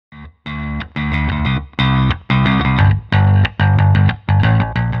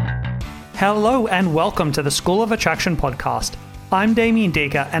Hello and welcome to the School of Attraction podcast. I'm Damien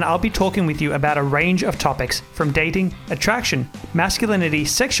Deeker and I'll be talking with you about a range of topics from dating, attraction, masculinity,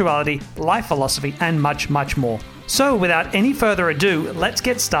 sexuality, life philosophy, and much, much more. So without any further ado, let's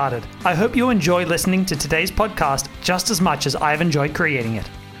get started. I hope you enjoy listening to today's podcast just as much as I've enjoyed creating it.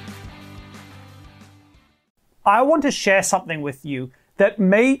 I want to share something with you that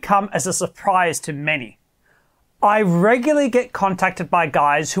may come as a surprise to many. I regularly get contacted by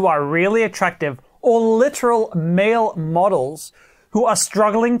guys who are really attractive or literal male models who are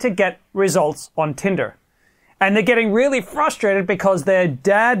struggling to get results on Tinder. And they're getting really frustrated because their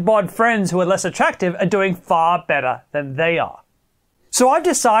dad bod friends who are less attractive are doing far better than they are. So I've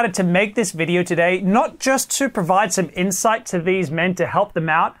decided to make this video today not just to provide some insight to these men to help them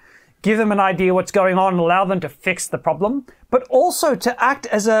out, give them an idea what's going on and allow them to fix the problem, but also to act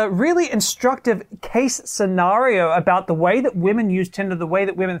as a really instructive case scenario about the way that women use Tinder, the way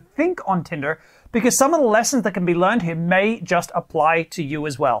that women think on Tinder, because some of the lessons that can be learned here may just apply to you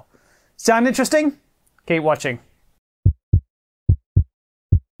as well. Sound interesting? Keep watching.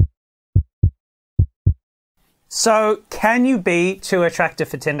 So, can you be too attractive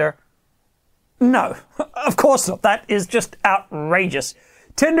for Tinder? No, of course not. That is just outrageous.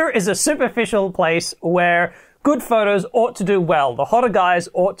 Tinder is a superficial place where good photos ought to do well. The hotter guys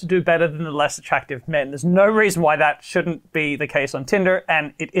ought to do better than the less attractive men. There's no reason why that shouldn't be the case on Tinder,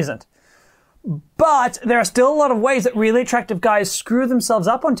 and it isn't. But there are still a lot of ways that really attractive guys screw themselves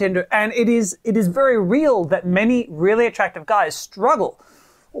up on Tinder, and it is very real that many really attractive guys struggle.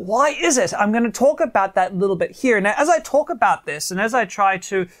 Why is it? I'm going to talk about that a little bit here. Now, as I talk about this, and as I try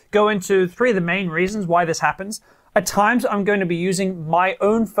to go into three of the main reasons why this happens, at times I'm going to be using my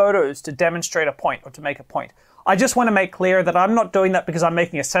own photos to demonstrate a point or to make a point. I just want to make clear that I'm not doing that because I'm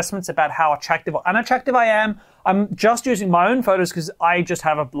making assessments about how attractive or unattractive I am. I'm just using my own photos because I just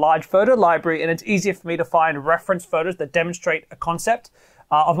have a large photo library and it's easier for me to find reference photos that demonstrate a concept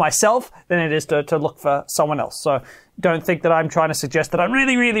of myself than it is to look for someone else. So don't think that I'm trying to suggest that I'm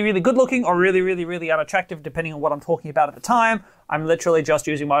really, really, really good looking or really, really, really unattractive depending on what I'm talking about at the time. I'm literally just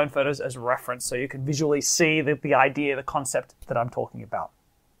using my own photos as reference so you can visually see the idea, the concept that I'm talking about.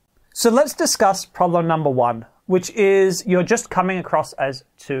 So let's discuss problem number one, which is you're just coming across as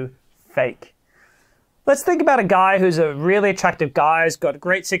too fake. Let's think about a guy who's a really attractive guy, he's got a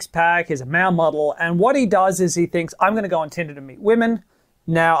great six-pack, he's a male model, and what he does is he thinks, I'm going to go on Tinder to meet women.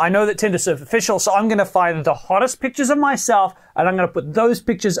 Now, I know that Tinder's superficial, so I'm going to find the hottest pictures of myself, and I'm going to put those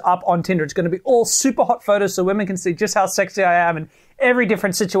pictures up on Tinder. It's going to be all super hot photos so women can see just how sexy I am in every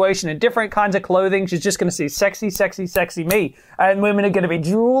different situation, in different kinds of clothing. She's just going to see sexy, sexy, sexy me, and women are going to be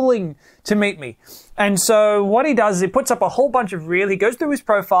drooling to meet me. And so what he does is he puts up a whole bunch of he goes through his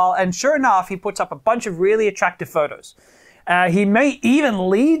profile, and sure enough, he puts up a bunch of really attractive photos. He may even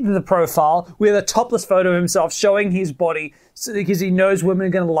lead the profile with a topless photo of himself showing his body because he knows women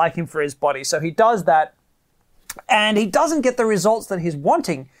are going to like him for his body. So he does that, and he doesn't get the results that he's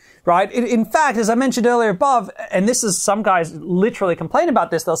wanting, right? In fact, as I mentioned earlier above, and this is some guys literally complain about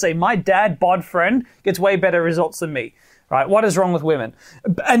this, they'll say, my dad bod friend gets way better results than me. Right? What is wrong with women?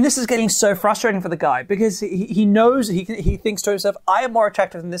 And this is getting so frustrating for the guy because he knows, he thinks to himself, I am more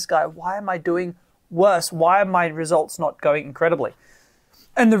attractive than this guy. Why am I doing worse? Why are my results not going incredibly?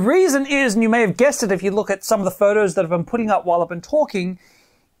 And the reason is, and you may have guessed it if you look at some of the photos that I've been putting up while I've been talking,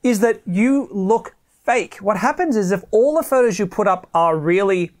 is that you look fake. What happens is if all the photos you put up are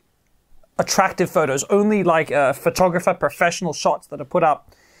really attractive photos, only like photographer professional shots that are put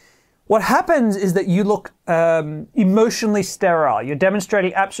up, what happens is that you look emotionally sterile. You're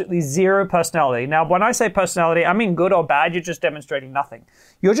demonstrating absolutely zero personality. Now, when I say personality, I mean good or bad. You're just demonstrating nothing.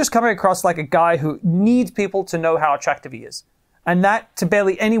 You're just coming across like a guy who needs people to know how attractive he is. And that, to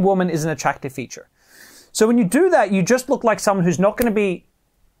barely any woman, is an attractive feature. So when you do that, you just look like someone who's not going to be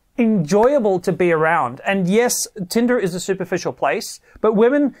enjoyable to be around. And yes, Tinder is a superficial place, but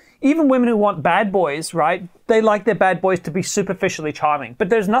women, even women who want bad boys, right? They like their bad boys to be superficially charming. But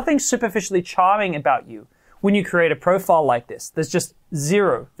there's nothing superficially charming about you when you create a profile like this. There's just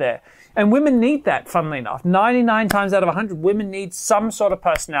zero there. And women need that, funnily enough. 99 times out of 100, women need some sort of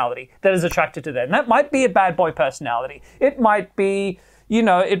personality that is attracted to them. And that might be a bad boy personality. It might be,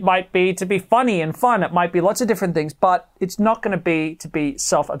 it might be to be funny and fun. It might be lots of different things, but it's not going to be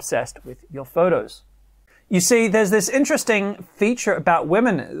self-obsessed with your photos. You see, there's this interesting feature about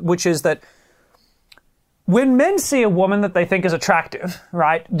women, which is that when men see a woman that they think is attractive,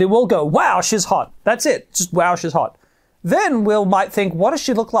 right, they will go, wow, she's hot. That's it. Just, wow, she's hot. Then we might think, what does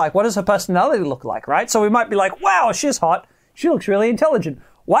she look like? What does her personality look like, right? So we might be like, wow, she's hot. She looks really intelligent.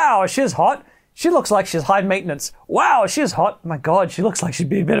 Wow, she's hot. she looks like she's high maintenance. Wow, she's hot. My God, she looks like she'd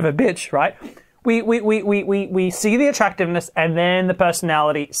be a bit of a bitch, right? We see the attractiveness and then the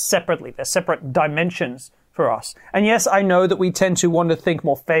personality separately. They're separate dimensions for us. And yes, I know that we tend to want to think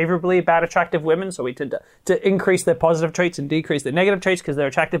more favorably about attractive women, so we tend to increase their positive traits and decrease their negative traits because they're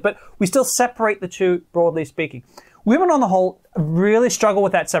attractive, but we still separate the two, broadly speaking. Women on the whole really struggle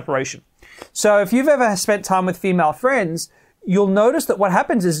with that separation. So if you've ever spent time with female friends, you'll notice that what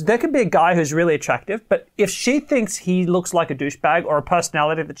happens is there can be a guy who's really attractive, but if she thinks he looks like a douchebag or a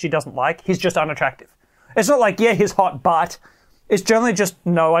personality that she doesn't like, he's just unattractive. It's not like, yeah, he's hot, but it's generally just,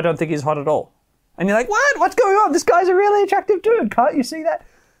 no, I don't think he's hot at all. And you're like, what? What's going on? This guy's a really attractive dude. Can't you see that?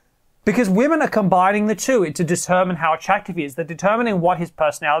 Because women are combining the two to determine how attractive he is. They're determining what his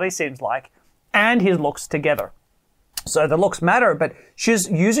personality seems like and his looks together. So the looks matter, but she's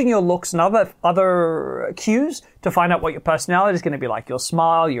using your looks and other cues to find out what your personality is going to be like. Your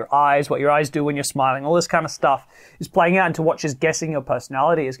smile, your eyes, what your eyes do when you're smiling, all this kind of stuff is playing out into what she's guessing your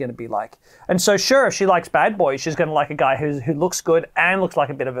personality is going to be like. And so sure, if she likes bad boys, she's going to like a guy who looks good and looks like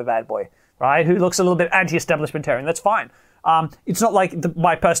a bit of a bad boy, right? Who looks a little bit anti-establishmentarian. That's fine. It's not like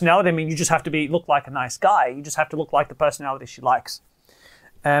my personality. I mean, you just have to look like a nice guy. You just have to look like the personality she likes.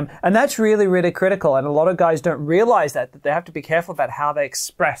 And that's really, really critical. And a lot of guys don't realize that they have to be careful about how they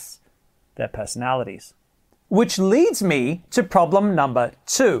express their personalities. Which leads me to problem number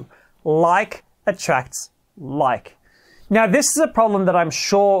 2. Like attracts like. Now, this is a problem that I'm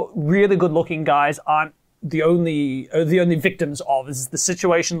sure really good-looking guys aren't the only victims of. This is the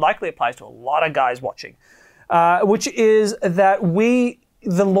situation likely applies to a lot of guys watching, which is that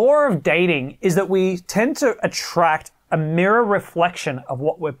the law of dating is that we tend to attract a mirror reflection of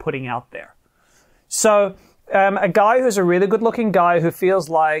what we're putting out there. So a guy who's a really good-looking guy who feels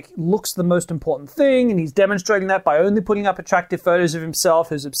like looks the most important thing, and he's demonstrating that by only putting up attractive photos of himself,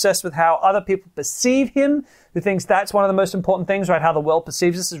 who's obsessed with how other people perceive him, who thinks that's one of the most important things, right? How the world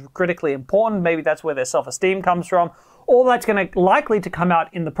perceives us is critically important. Maybe that's where their self-esteem comes from. All that's going to likely to come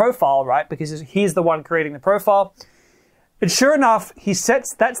out in the profile, right? Because he's the one creating the profile. And sure enough,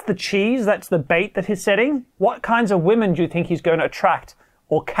 that's the cheese, that's the bait that he's setting. What kinds of women do you think he's going to attract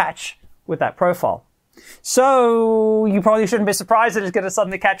or catch with that profile? So you probably shouldn't be surprised that he's going to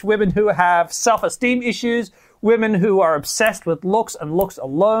suddenly catch women who have self-esteem issues, women who are obsessed with looks and looks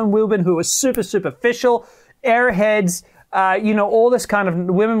alone, women who are super superficial, airheads, all this kind of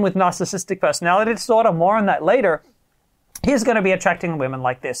women with narcissistic personality disorder. More on that later. He's going to be attracting women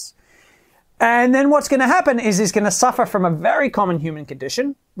like this. And then what's going to happen is he's going to suffer from a very common human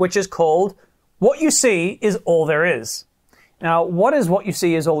condition, which is called what you see is all there is. Now, what is what you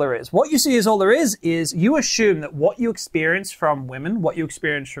see is all there is? What you see is all there is you assume that what you experience from women, what you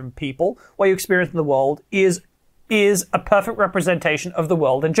experience from people, what you experience in the world is a perfect representation of the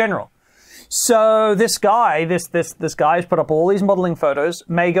world in general. So this guy, this guy has put up all these modeling photos,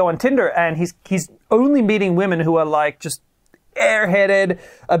 may go on Tinder, and he's only meeting women who are like just airheaded,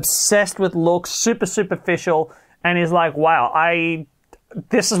 obsessed with looks, super superficial, and he's like, wow,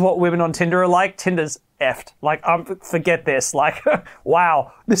 this is what women on Tinder are like. Tinder's effed. Like, forget this. Like,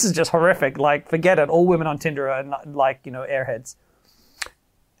 wow, this is just horrific. Like, forget it. All women on Tinder are like, airheads.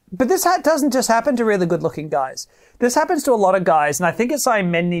 But this doesn't just happen to really good-looking guys. This happens to a lot of guys, and I think it's something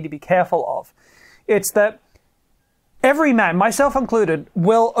men need to be careful of. It's that every man, myself included,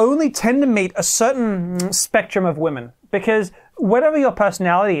 will only tend to meet a certain spectrum of women. Because whatever your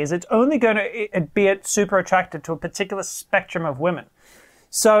personality is, it's only going to be super attracted to a particular spectrum of women.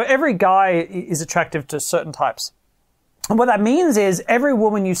 So every guy is attractive to certain types. And what that means is every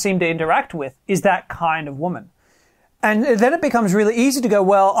woman you seem to interact with is that kind of woman. And then it becomes really easy to go,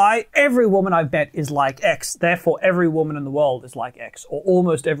 well, every woman I've met is like X, therefore every woman in the world is like X, or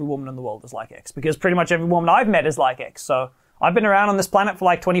almost every woman in the world is like X, because pretty much every woman I've met is like X. So I've been around on this planet for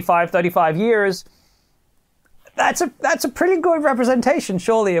like 25, 35 years. That's a pretty good representation,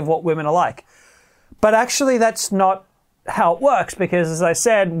 surely, of what women are like. But actually, that's not how it works, because, as I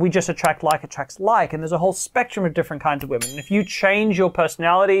said, we just attract like attracts like, and there's a whole spectrum of different kinds of women. And if you change your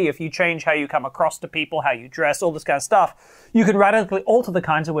personality, if you change how you come across to people, how you dress, all this kind of stuff, you can radically alter the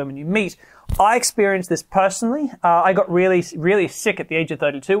kinds of women you meet. I experienced this personally. I got really, really sick at the age of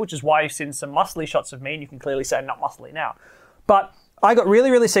 32, which is why you've seen some muscly shots of me, and you can clearly say I'm not muscly now. But I got really,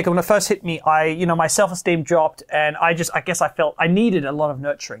 really sick, and when it first hit me, my self-esteem dropped, and I guess I felt I needed a lot of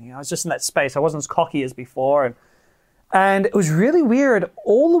nurturing. I was just in that space. I wasn't as cocky as before, and it was really weird.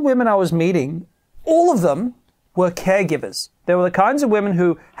 All the women I was meeting, all of them were caregivers. They were the kinds of women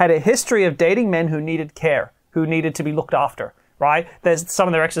who had a history of dating men who needed care, who needed to be looked after, right? Some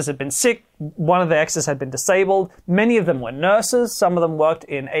of their exes had been sick, one of their exes had been disabled. Many of them were nurses. Some of them worked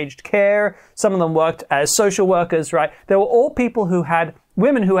in aged care. Some of them worked as social workers, right? They were all people who had,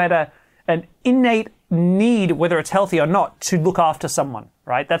 women who had an innate need, whether it's healthy or not, to look after someone,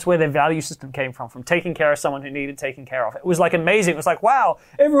 right? That's where their value system came from taking care of someone who needed taking care of. It was like amazing. It was like, wow,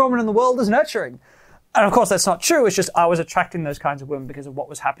 every woman in the world is nurturing. And of course, that's not true. It's just I was attracting those kinds of women because of what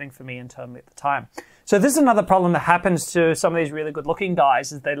was happening for me internally at the time. So this is another problem that happens to some of these really good-looking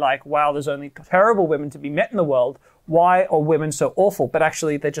guys, is they're like, wow, there's only terrible women to be met in the world. Why are women so awful? But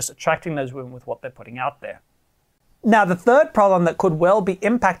actually, they're just attracting those women with what they're putting out there. Now, the third problem that could well be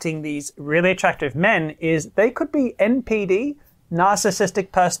impacting these really attractive men is they could be NPD,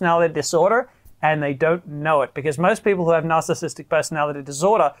 narcissistic personality disorder, and they don't know it, because most people who have narcissistic personality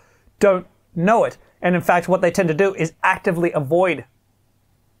disorder don't know it. And in fact, what they tend to do is actively avoid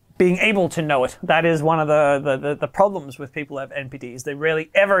being able to know it. That is one of the problems with people who have NPDs. They rarely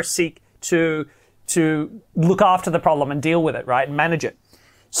ever seek to look after the problem and deal with it, right, and manage it.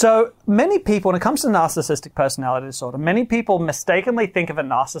 So many people, when it comes to narcissistic personality disorder, many people mistakenly think of a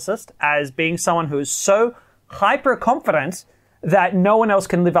narcissist as being someone who is so hyper-confident that no one else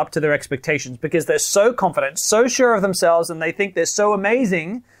can live up to their expectations, because they're so confident, so sure of themselves, and they think they're so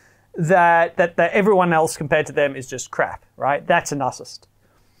amazing that everyone else compared to them is just crap, right? That's a narcissist.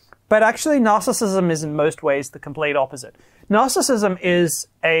 But actually, narcissism is in most ways the complete opposite. Narcissism is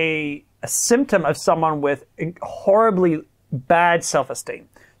a symptom of someone with horribly bad self-esteem.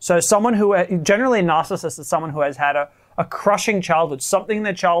 So someone who, generally a narcissist is someone who has had a crushing childhood. Something in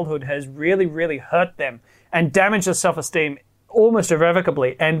their childhood has really, really hurt them and damaged their self-esteem almost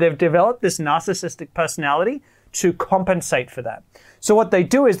irrevocably. And they've developed this narcissistic personality to compensate for that. So what they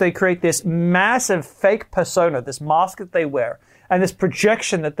do is they create this massive fake persona, this mask that they wear, and this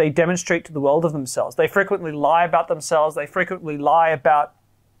projection that they demonstrate to the world of themselves. They frequently lie about themselves. They frequently lie about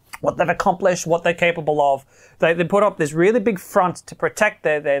what they've accomplished, what they're capable of. They put up this really big front to protect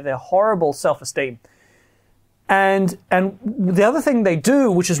their horrible self-esteem. And the other thing they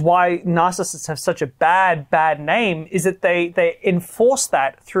do, which is why narcissists have such a bad name, is that they enforce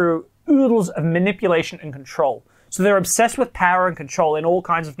that through oodles of manipulation and control. So they're obsessed with power and control in all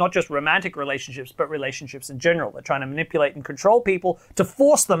kinds of, not just romantic relationships, but relationships in general. They're trying to manipulate and control people to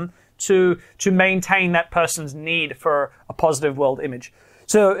force them to maintain that person's need for a positive world image.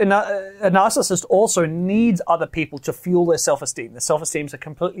 So a narcissist also needs other people to fuel their self-esteem. Their self-esteem is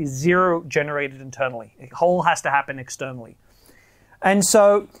completely zero generated internally. It all has to happen externally. And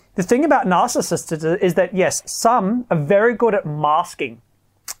so the thing about narcissists is that, yes, some are very good at masking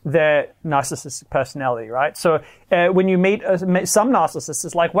their narcissistic personality, right? So when you meet some narcissists,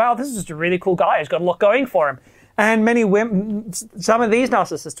 it's like, wow, this is just a really cool guy. He's got a lot going for him. And many women, some of these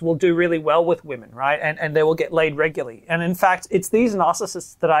narcissists will do really well with women, right? And they will get laid regularly. And in fact, it's these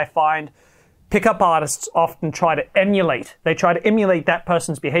narcissists that I find pickup artists often try to emulate. They try to emulate that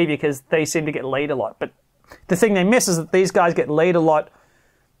person's behavior because they seem to get laid a lot. But the thing they miss is that these guys get laid a lot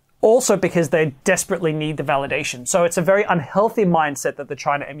also because they desperately need the validation. So it's a very unhealthy mindset that they're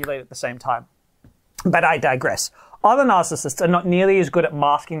trying to emulate at the same time. But I digress. Other narcissists are not nearly as good at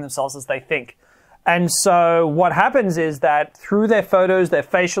masking themselves as they think. And so what happens is that through their photos, their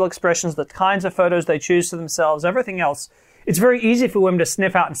facial expressions, the kinds of photos they choose for themselves, everything else, it's very easy for women to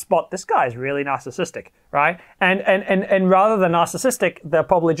sniff out and spot, this guy is really narcissistic, right? And rather than narcissistic, they're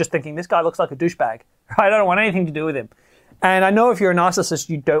probably just thinking, this guy looks like a douchebag, right? I don't want anything to do with him. And I know if you're a narcissist,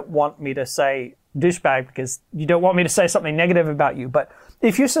 you don't want me to say douchebag because you don't want me to say something negative about you. But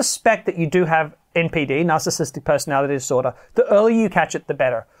if you suspect that you do have NPD, narcissistic personality disorder, the earlier you catch it, the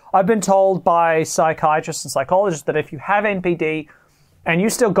better. I've been told by psychiatrists and psychologists that if you have NPD and you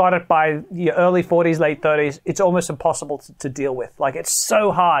still got it by your early 40s, late 30s, it's almost impossible to deal with. Like, it's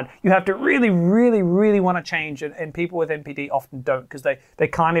so hard. You have to really, really, really want to change. And people with NPD often don't because they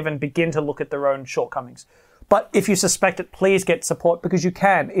can't even begin to look at their own shortcomings. But if you suspect it, please get support because you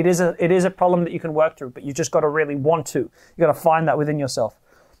can. It is a problem that you can work through, but you just got to really want to. You got to find that within yourself.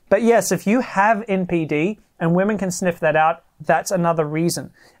 But yes, if you have NPD and women can sniff that out, that's another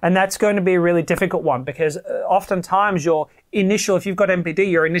reason. And that's going to be a really difficult one because oftentimes if you've got NPD,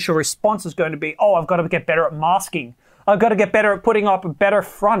 your initial response is going to be, oh, I've got to get better at masking. I've got to get better at putting up a better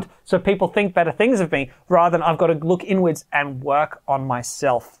front so people think better things of me, rather than I've got to look inwards and work on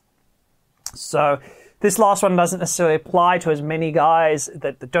myself. So this last one doesn't necessarily apply to as many guys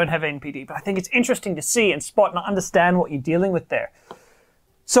that don't have NPD, but I think it's interesting to see and spot and understand what you're dealing with there.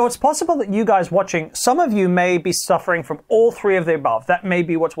 So it's possible that you guys watching, some of you may be suffering from all three of the above. That may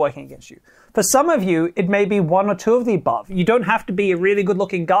be what's working against you. For some of you, it may be one or two of the above. You don't have to be a really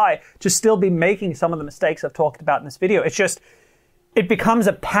good-looking guy to still be making some of the mistakes I've talked about in this video. It's just it becomes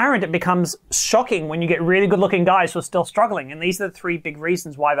apparent, it becomes shocking when you get really good-looking guys who are still struggling. And these are the three big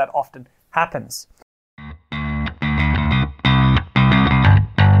reasons why that often happens.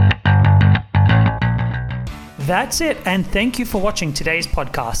 That's it, and thank you for watching today's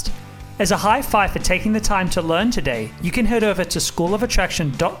podcast. As a high five for taking the time to learn today, you can head over to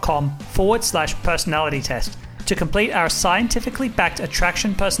schoolofattraction.com/personality test to complete our scientifically backed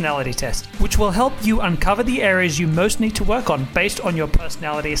attraction personality test, which will help you uncover the areas you most need to work on based on your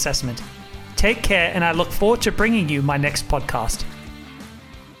personality assessment. Take care, and I look forward to bringing you my next podcast.